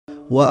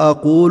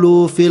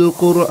وأقول في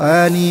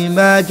القرآن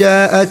ما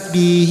جاءت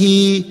به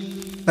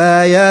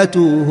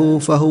آياته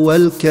فهو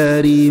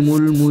الكريم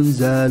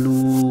المنزال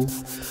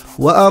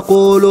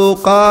وأقول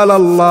قال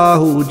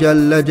الله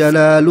جل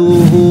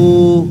جلاله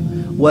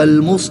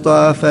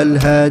والمصطفى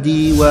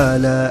الهادي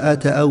ولا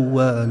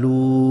أتأول.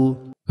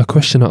 A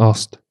questioner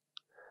asked,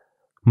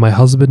 my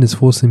husband is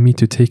forcing me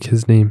to take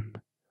his name.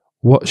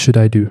 What should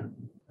I do?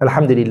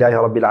 الحمد لله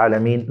رب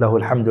العالمين له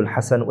الحمد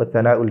الحسن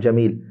والثناء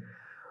الجميل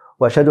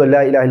وأشهد أن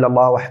لا إله إلا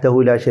الله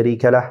وحده لا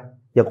شريك له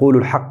يقول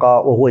الحق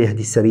وهو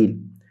يهدي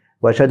السبيل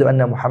وأشهد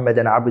أن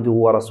محمدا عبده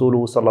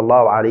ورسوله صلى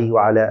الله عليه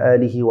وعلى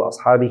آله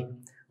وأصحابه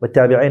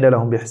والتابعين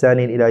لهم بإحسان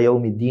إلى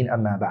يوم الدين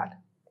أما بعد.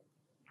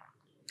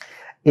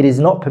 It is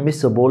not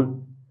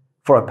permissible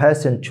for a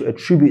person to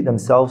attribute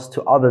themselves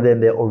to other than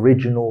their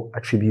original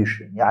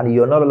attribution. Yani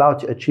you're not allowed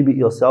to attribute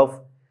yourself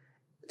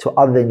to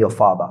other than your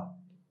father.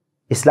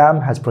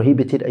 Islam has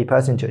prohibited a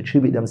person to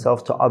attribute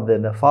themselves to other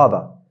than their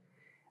father.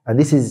 And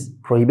this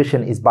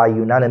prohibition is by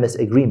unanimous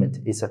agreement.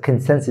 It's a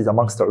consensus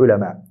amongst the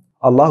ulama.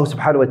 Allah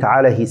subhanahu wa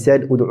ta'ala, He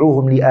said,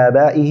 "Ud'uuhum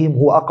li'abaihim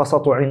huwa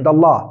aqsatu 'inda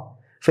Allah.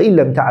 فَإِن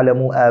لَمْ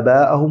تَعْلَمُوا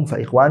آبَاءَهُمْ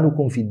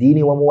فَإِخْوَانُكُمْ فِي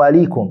الدِّينِ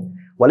وَمُوَالِيكُمْ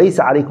وَلَيْسَ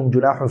عَلَيْكُمْ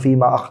جُنَاحٌ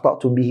فِيمَا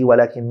أَخْطَأْتُمْ بِهِ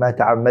وَلَكِنْ مَا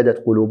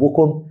تَعَمَّدَتْ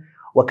قُلُوبُكُمْ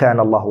وَكَانَ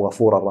اللَّهُ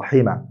غَفُورًا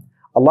رَحِيمًا."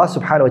 Allah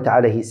subhanahu wa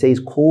ta'ala, He says,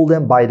 call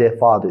them by their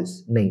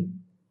father's name.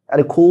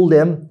 And call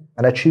them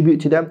and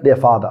attribute to them their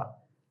father.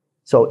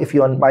 So if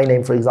my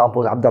name, for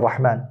example, is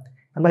Abdulrahman,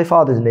 and my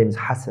father's name is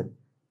Hassan,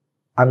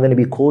 I'm going to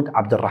be called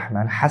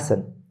Abdulrahman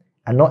Hassan,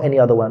 and not any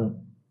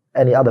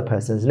other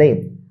person's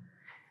name.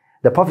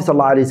 The Prophet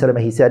ﷺ,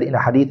 he said in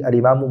a hadith,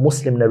 Al-Imam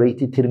Muslim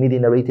narrated, Tirmidhi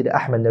narrated,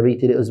 Ahmad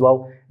narrated it as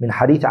well, min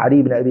hadith Ali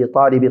ibn Abi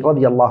Talib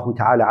radiyallahu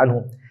ta'ala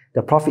anhu.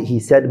 The Prophet, he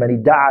said,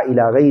 من ادعى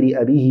إلى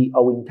غير أبيه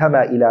أو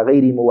انتمى إلى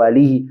غير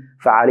مواليه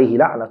فعليه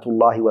لعنة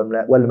الله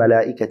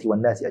والملائكة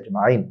والناس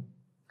أجمعين.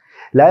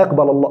 لا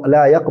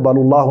يقبل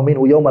الله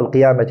منه يوم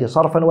القيامة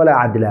صرفا ولا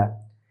عدلا.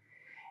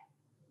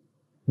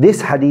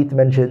 This hadith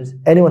mentions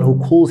anyone who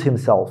calls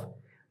himself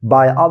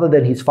by other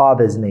than his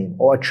father's name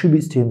or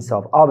attributes to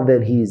himself other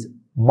than his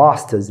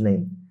master's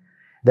name,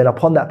 then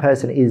upon that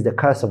person is the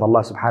curse of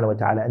Allah subhanahu wa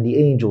ta'ala and the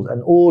angels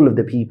and all of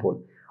the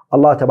people.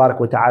 Allah tabarak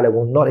wa ta'ala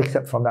will not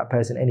accept from that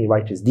person any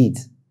righteous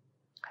deeds.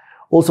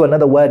 Also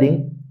another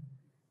wording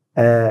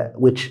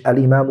which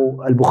Al-Imam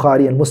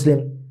Al-Bukhari and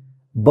Muslim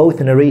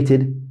both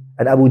narrated,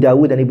 and Abu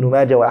Dawood and Ibn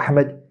Majah wa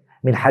Ahmad,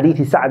 min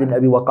hadith Sa'd ibn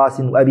Abi Waqas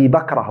wa Abi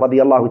Bakrah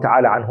radiyallahu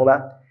ta'ala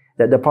anhuma,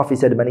 that the Prophet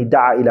said, من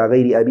ادعى إلى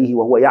غير أبيه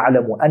وهو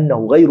يعلم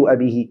أنه غير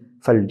أبيه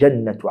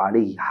فالجنة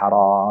عليه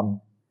حرام.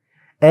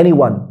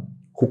 Anyone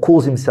who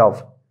calls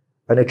himself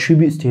and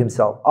attributes to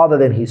himself other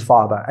than his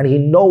father, and he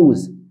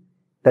knows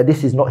that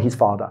this is not his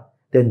father,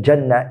 then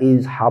Jannah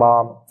is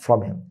haram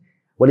from him.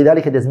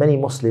 ولذلك there's many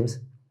Muslims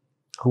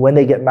who, when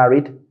they get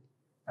married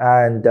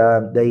and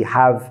they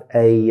have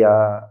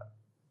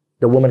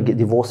the woman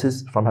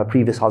divorces from her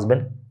previous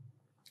husband,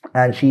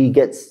 and she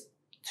gets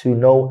to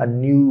know a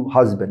new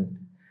husband.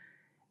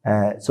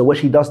 So what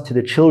she does to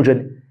the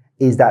children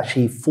is that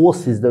she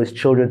forces those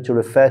children to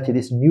refer to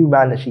this new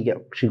man that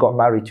she got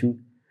married to.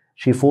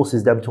 She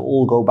forces them to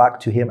all go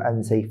back to him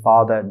and say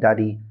father,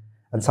 daddy,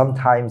 and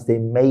sometimes they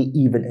may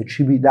even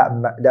attribute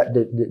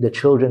the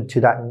children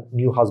to that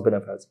new husband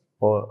of hers,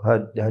 or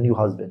her new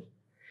husband.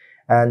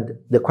 And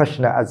the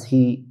questioner, as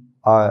she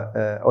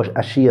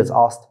has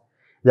asked,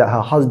 that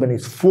her husband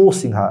is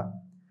forcing her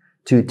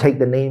to take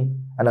the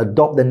name and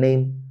adopt the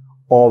name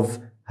of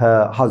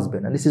her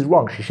husband. And this is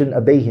wrong. She shouldn't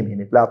obey him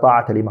in it. لا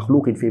طاعة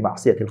لمخلوق في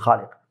معصية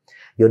الخالق.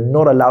 You're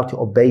not allowed to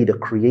obey the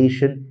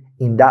creation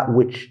in that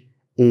which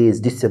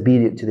is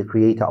disobedient to the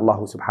Creator,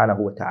 Allah subhanahu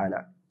wa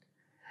ta'ala.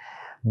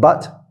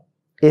 But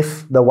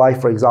if the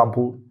wife, for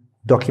example,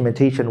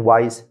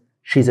 documentation-wise,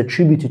 she's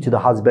attributed to the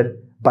husband,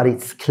 but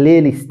it's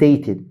clearly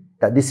stated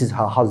that this is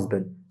her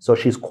husband. So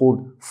she's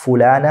called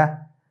Fulana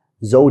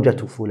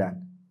Zawjatu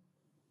Fulan.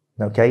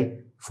 Okay?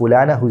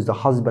 Fulana, who's the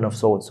husband of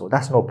so-and-so.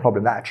 That's no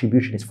problem. That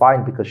attribution is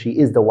fine because she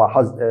is the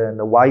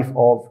wife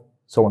of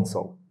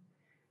so-and-so.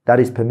 That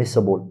is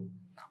permissible.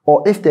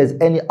 Or if there's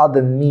any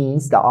other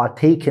means that are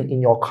taken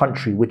in your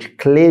country which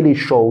clearly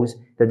shows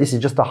that this is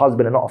just a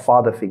husband and not a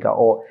father figure,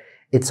 or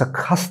it's a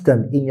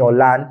custom in your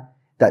land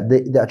that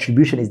the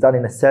attribution is done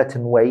in a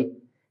certain way,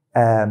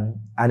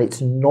 and it's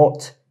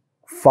not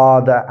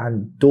father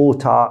and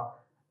daughter,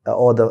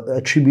 or the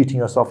attributing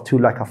yourself to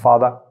like a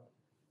father,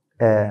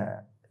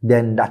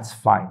 then that's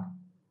fine.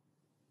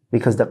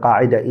 Because the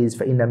qa'idah is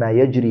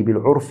فَإِنَّمَا يَجْرِي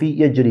بِالْعُرْفِ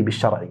يَجْرِي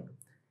بِالشَّرْعِ.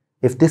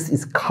 If this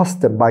is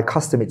custom, by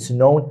custom it's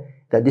known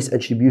that this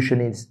attribution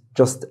is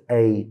just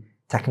a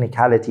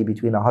technicality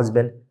between a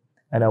husband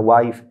and a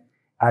wife,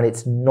 and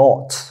it's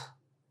not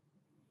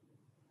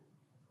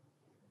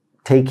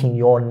taking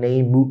your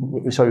name,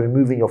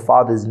 removing your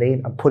father's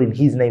name and putting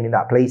his name in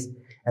that place,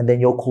 and then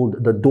you're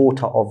called the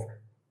daughter of,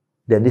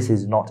 then this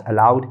is not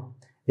allowed.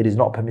 It is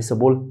not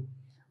permissible.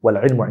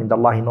 وَالْعِلْمُ عِنْدَ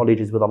اللَّهِ, knowledge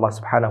is with Allah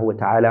subhanahu wa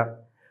ta'ala.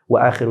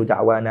 وآخر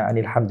دعوانا أن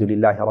الحمد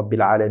لله رب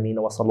العالمين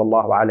وصلى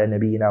الله على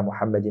نبينا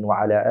محمد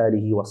وعلى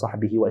آله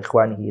وصحبه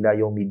وإخوانه إلى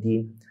يوم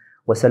الدين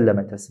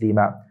وسلم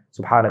تسليما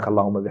سبحانك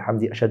اللهم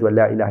بحمدي أشهد أن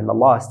لا إله إلا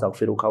الله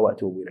أستغفرك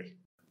وأتوب إليك.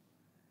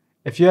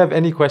 If you have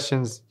any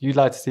questions you'd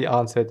like to see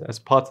answered as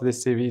part of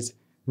this series,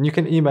 then you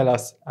can email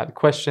us at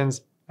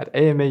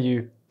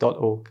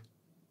questions@amau.org.